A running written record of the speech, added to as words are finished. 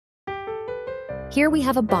Here we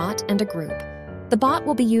have a bot and a group. The bot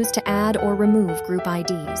will be used to add or remove group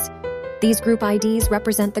IDs. These group IDs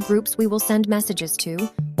represent the groups we will send messages to,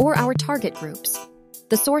 or our target groups.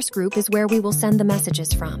 The source group is where we will send the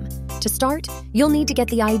messages from. To start, you'll need to get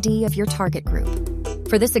the ID of your target group.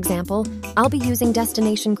 For this example, I'll be using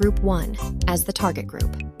Destination Group 1 as the target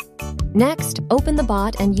group. Next, open the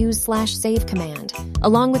bot and use /save command,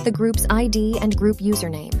 along with the group's ID and group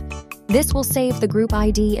username. This will save the group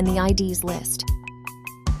ID in the IDs list.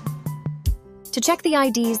 To check the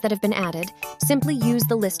IDs that have been added, simply use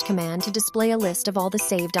the list command to display a list of all the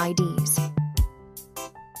saved IDs.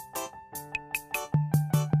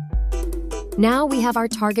 Now we have our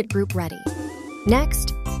target group ready.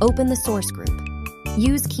 Next, open the source group.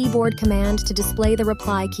 Use keyboard command to display the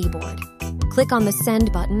reply keyboard. Click on the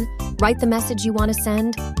send button, write the message you want to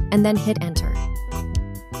send, and then hit enter.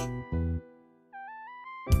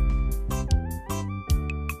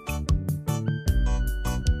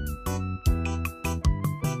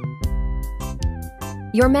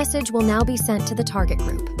 Your message will now be sent to the target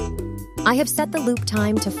group. I have set the loop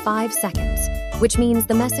time to 5 seconds, which means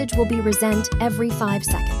the message will be resent every 5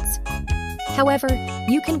 seconds. However,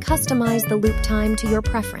 you can customize the loop time to your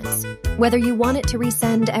preference, whether you want it to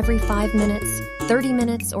resend every 5 minutes, 30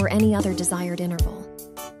 minutes, or any other desired interval.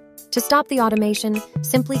 To stop the automation,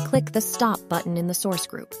 simply click the Stop button in the source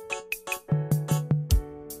group.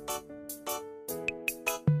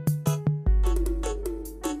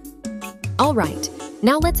 All right,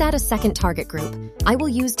 now let's add a second target group. I will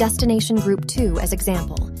use Destination Group 2 as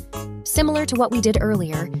example. Similar to what we did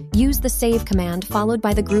earlier, use the save command followed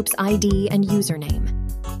by the group's ID and username.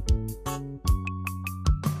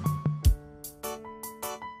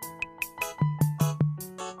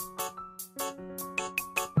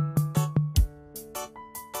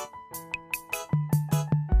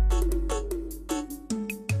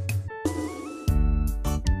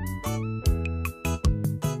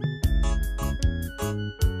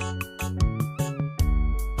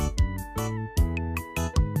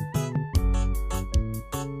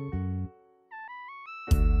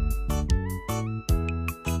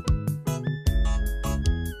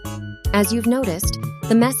 As you've noticed,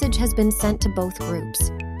 the message has been sent to both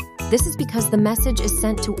groups. This is because the message is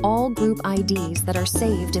sent to all group IDs that are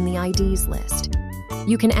saved in the IDs list.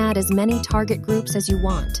 You can add as many target groups as you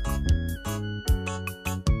want.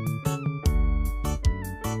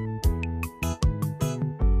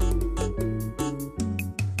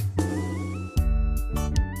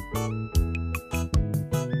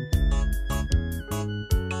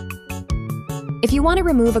 If you want to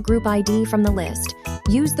remove a group ID from the list,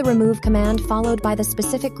 use the remove command followed by the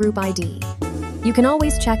specific group ID. You can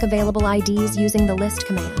always check available IDs using the list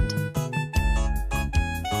command.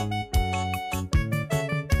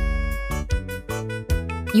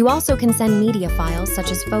 You also can send media files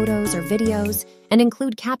such as photos or videos and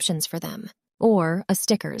include captions for them, or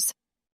stickers.